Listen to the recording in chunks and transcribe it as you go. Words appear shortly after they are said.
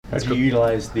How did you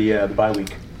utilize the bye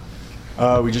week?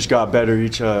 We just got better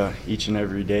each and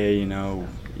every day. You know,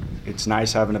 it's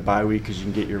nice having a bye week because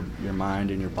you can get your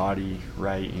mind and your body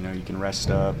right. You know, you can rest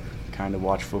up, kind of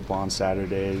watch football on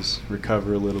Saturdays,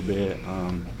 recover a little bit.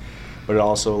 But it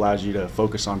also allows you to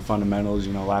focus on fundamentals.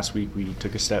 You know, last week we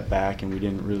took a step back and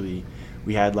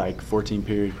we had like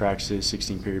 14-period practices,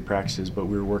 16-period practices, but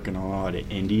we were working on a lot of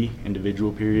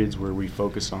individual periods where we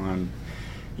focus on,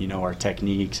 you know, our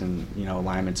techniques and, you know,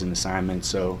 alignments and assignments.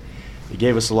 So it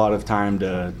gave us a lot of time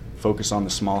to focus on the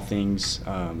small things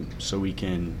so we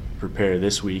can prepare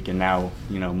this week. And now,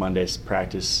 you know, Monday's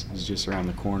practice is just around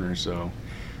the corner, so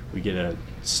we get to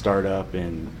start up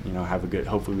and, you know,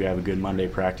 hopefully we have a good Monday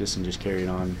practice and just carry it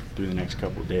on through the next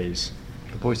couple of days.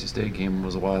 The Boise State game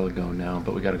was a while ago now,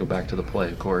 but we got to go back to the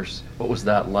play, of course. What was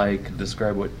that like?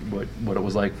 Describe what it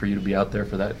was like for you to be out there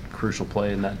for that crucial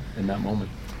play in that moment.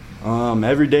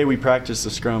 Every day we practice the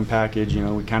scrum package. You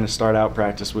know, we kind of start out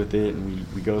practice with it, and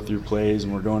we go through plays,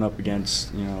 and we're going up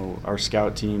against, you know, our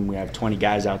scout team. We have 20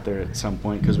 guys out there at some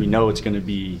point because we know it's going to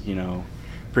be, you know,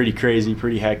 pretty crazy,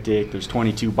 pretty hectic. There's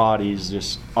 22 bodies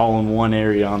just all in one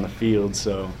area on the field,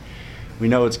 so we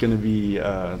know it's going to be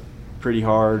pretty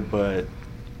hard, but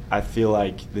I feel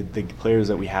like the players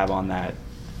that we have on that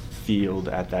field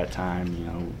at that time, you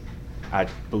know, I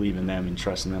believe in them and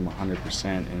trust in them 100%,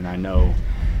 and I know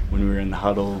when we were in the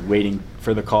huddle waiting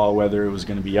for the call, whether it was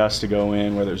going to be us to go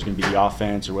in, whether it was going to be the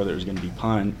offense, or whether it was going to be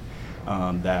punt,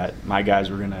 that my guys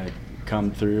were going to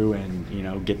come through and, you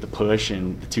know, get the push,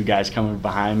 and the two guys coming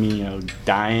behind me, you know,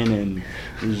 dying, and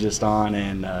it was just on,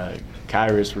 and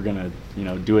Kairos were going to, you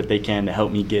know, do what they can to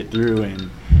help me get through, and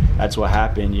that's what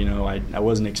happened. You know, I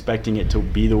wasn't expecting it to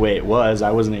be the way it was.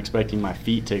 I wasn't expecting my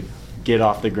feet to get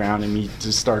off the ground and me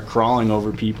to start crawling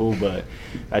over people, but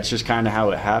that's just kind of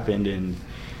how it happened. And,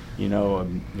 you know,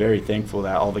 I'm very thankful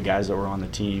that all the guys that were on the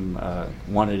team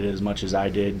wanted it as much as I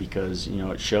did, because, you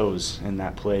know, it shows in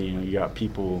that play. You know, you got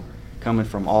people coming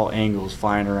from all angles,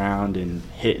 flying around and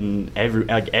hitting.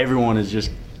 Everyone is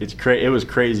just, it was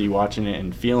crazy watching it,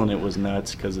 and feeling it was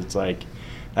nuts, because it's like,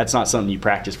 that's not something you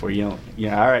practice for. You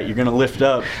know, all right, you're going to lift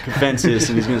up Kafentzis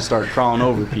and he's going to start crawling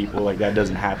over people. Like, that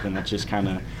doesn't happen. That's just kind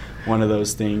of one of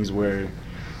those things where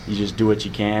you just do what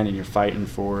you can, and you're fighting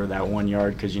for that 1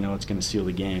 yard because you know it's going to seal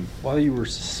the game. While you were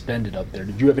suspended up there,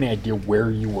 did you have any idea where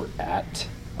you were at?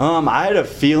 I had a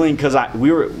feeling, because I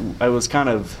was kind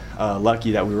of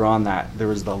lucky that we were on that. There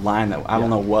was the line that I don't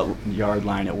know what yard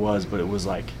line it was, but it was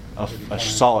like a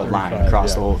solid line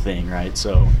across the whole thing, right?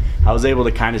 So I was able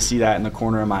to kind of see that in the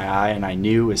corner of my eye, and I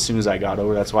knew as soon as I got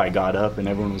over. That's why I got up, and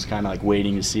everyone was kind of like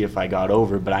waiting to see if I got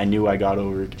over, but I knew I got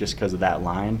over just because of that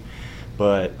line.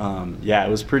 But yeah, it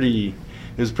was pretty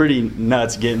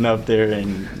nuts getting up there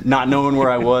and not knowing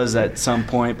where I was at some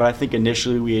point. But I think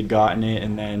initially we had gotten it,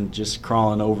 and then just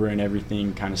crawling over and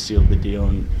everything kind of sealed the deal.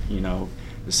 And, you know,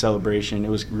 the celebration, it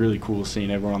was really cool seeing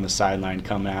everyone on the sideline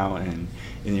come out, and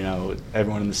you know,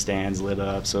 everyone in the stands lit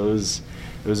up. So it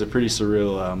was a pretty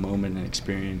surreal moment and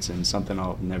experience, and something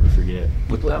I'll never forget.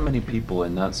 With that many people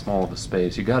in that small of a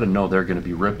space, you got to know they're going to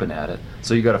be ripping at it.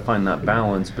 So you got to find that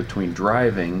balance between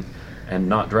driving and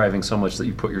not driving so much that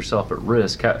you put yourself at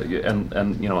risk,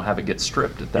 and you know, have it get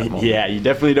stripped at that moment. Yeah, you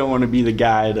definitely don't want to be the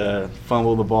guy to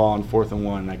fumble the ball on 4th and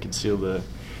 1. That could seal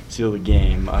the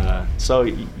game. So,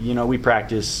 you know, we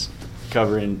practice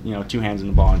covering, you know, 2 hands in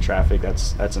the ball in traffic.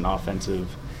 That's an offensive,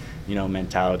 you know,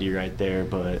 mentality right there.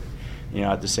 But, you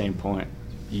know, at the same point,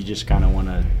 you just kind of want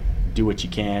to do what you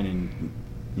can, and,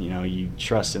 you know, you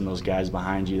trust in those guys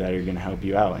behind you that are going to help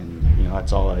you out. And, you know,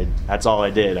 that's all I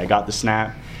did. I got the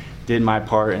snap, did my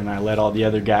part, and I let all the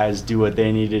other guys do what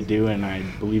they needed to do, and I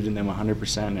believed in them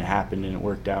 100%, and it happened, and it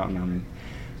worked out. And I'm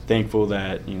thankful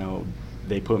that, you know,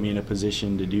 they put me in a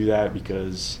position to do that,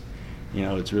 because, you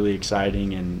know, it's really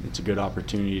exciting, and it's a good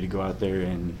opportunity to go out there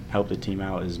and help the team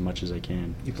out as much as I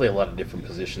can. You play a lot of different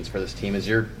positions for this team. Is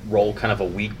your role kind of a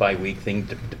week-by-week thing,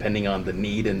 depending on the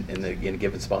need in a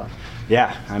given spot?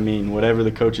 Yeah, I mean, whatever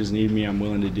the coaches need me, I'm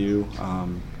willing to do.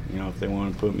 You know, if they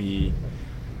want to put me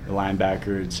a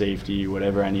linebacker, at safety,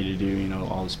 whatever I need to do, you know,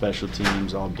 all the special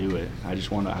teams, I'll do it. I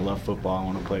love football. I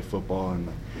want to play football, and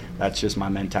that's just my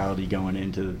mentality going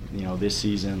into, you know, this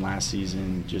season, last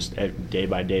season, just day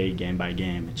by day, game by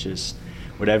game. It's just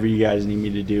whatever you guys need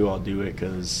me to do, I'll do it,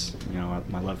 because, you know,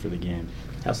 my love for the game.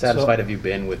 How satisfied have you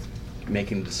been with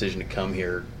making the decision to come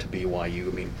here to BYU?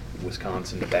 I mean,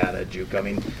 Wisconsin, Nevada, Juke. I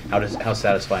mean, how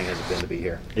satisfying has it been to be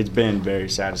here? It's been very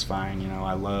satisfying. You know,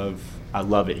 I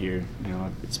love it here. You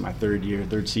know, it's my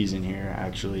third season here,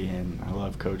 actually, and I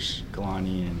love Coach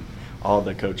Kalani and all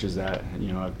the coaches that,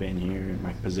 you know, I've been here,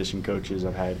 my position coaches.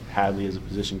 I've had Hadley as a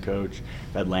position coach,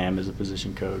 I've had Lamb as a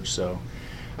position coach. So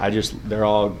they're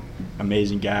all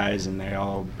amazing guys, and they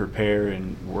all prepare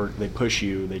and work. They push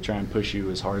you. They try and push you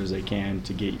as hard as they can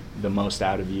to get the most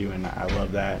out of you, and I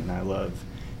love that. And I love,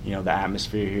 you know, the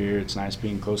atmosphere here. It's nice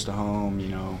being close to home. You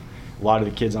know, a lot of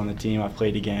the kids on the team I've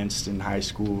played against in high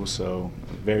school, so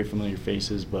very familiar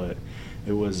faces. But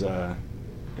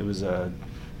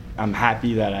I'm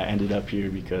happy that I ended up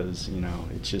here because, you know,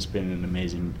 it's just been an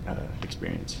amazing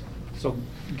experience. So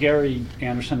Gary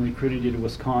Anderson recruited you to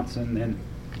Wisconsin and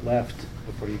left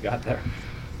before you got there.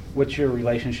 What's your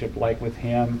relationship like with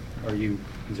him?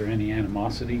 Is there any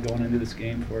animosity going into this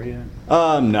game for you?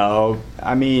 No.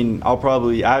 I mean, I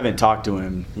haven't talked to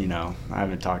him, you know. I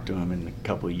haven't talked to him in a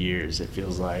couple of years, it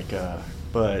feels like.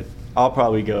 But I'll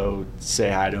probably go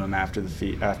say hi to him after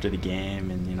the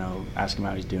game and, you know, ask him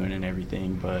how he's doing and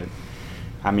everything. But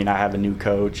I mean, I have a new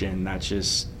coach, and that's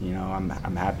just, you know, I'm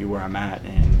happy where I'm at.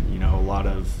 And, you know, a lot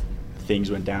of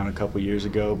things went down a couple years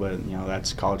ago, but, you know,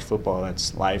 that's college football.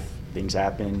 That's life. Things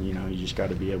happen. You know, you just got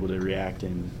to be able to react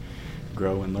and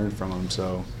grow and learn from them.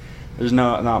 So there's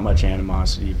not much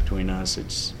animosity between us.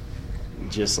 It's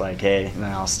just like, hey, and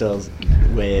I'll still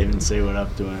wave and say what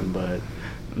up to him, but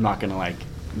I'm not going to, like,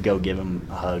 go give him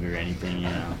a hug or anything, you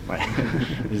know. Like,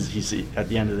 he's at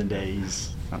the end of the day,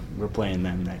 we're playing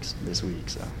them this week.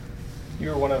 So you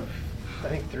were one of, I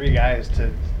think, 3 guys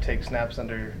to take snaps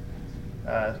under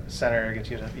center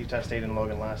against Utah State and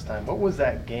Logan last time. What was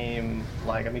that game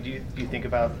like? I mean, do you think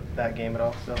about that game at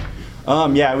all still?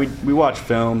 Yeah, we watch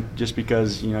film just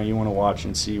because, you know, you want to watch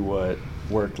and see what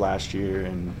worked last year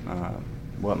and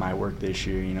what might work this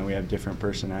year. You know, we have different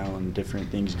personnel and different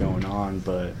things going on,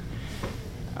 but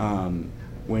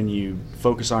when you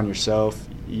focus on yourself,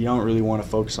 you don't really want to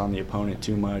focus on the opponent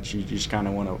too much. You just kind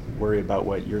of want to worry about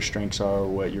what your strengths are,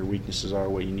 what your weaknesses are,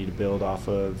 what you need to build off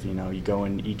of. You know, you go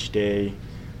in each day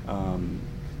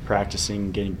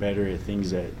practicing, getting better at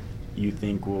things that you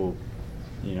think will,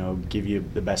 you know, give you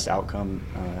the best outcome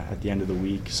at the end of the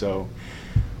week. So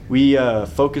we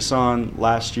focus on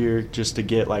last year just to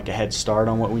get like a head start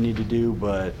on what we need to do,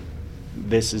 but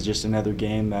this is just another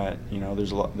game that, you know,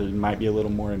 there might be a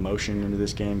little more emotion into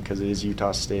this game because it is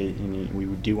Utah State, and we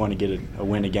do want to get a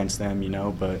win against them, you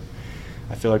know, but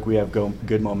I feel like we have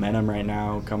good momentum right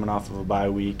now coming off of a bye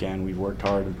week, and we've worked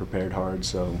hard and prepared hard,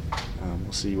 so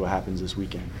we'll see what happens this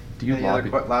weekend.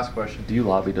 Last question. Do you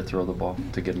lobby to throw the ball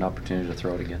to get an opportunity to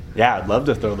throw it again? Yeah, I'd love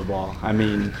to throw the ball. I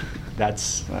mean,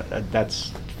 that's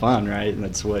fun, right? And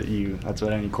that's what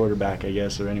any quarterback, I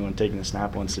guess, or anyone taking a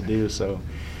snap wants to do. So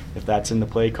if that's in the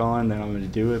play calling, then I'm going to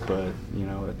do it. But, you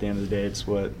know, at the end of the day, it's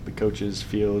what the coaches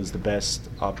feel is the best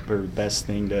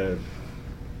thing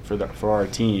for our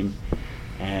team.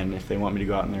 And if they want me to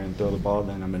go out in there and throw the ball,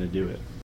 then I'm going to do it.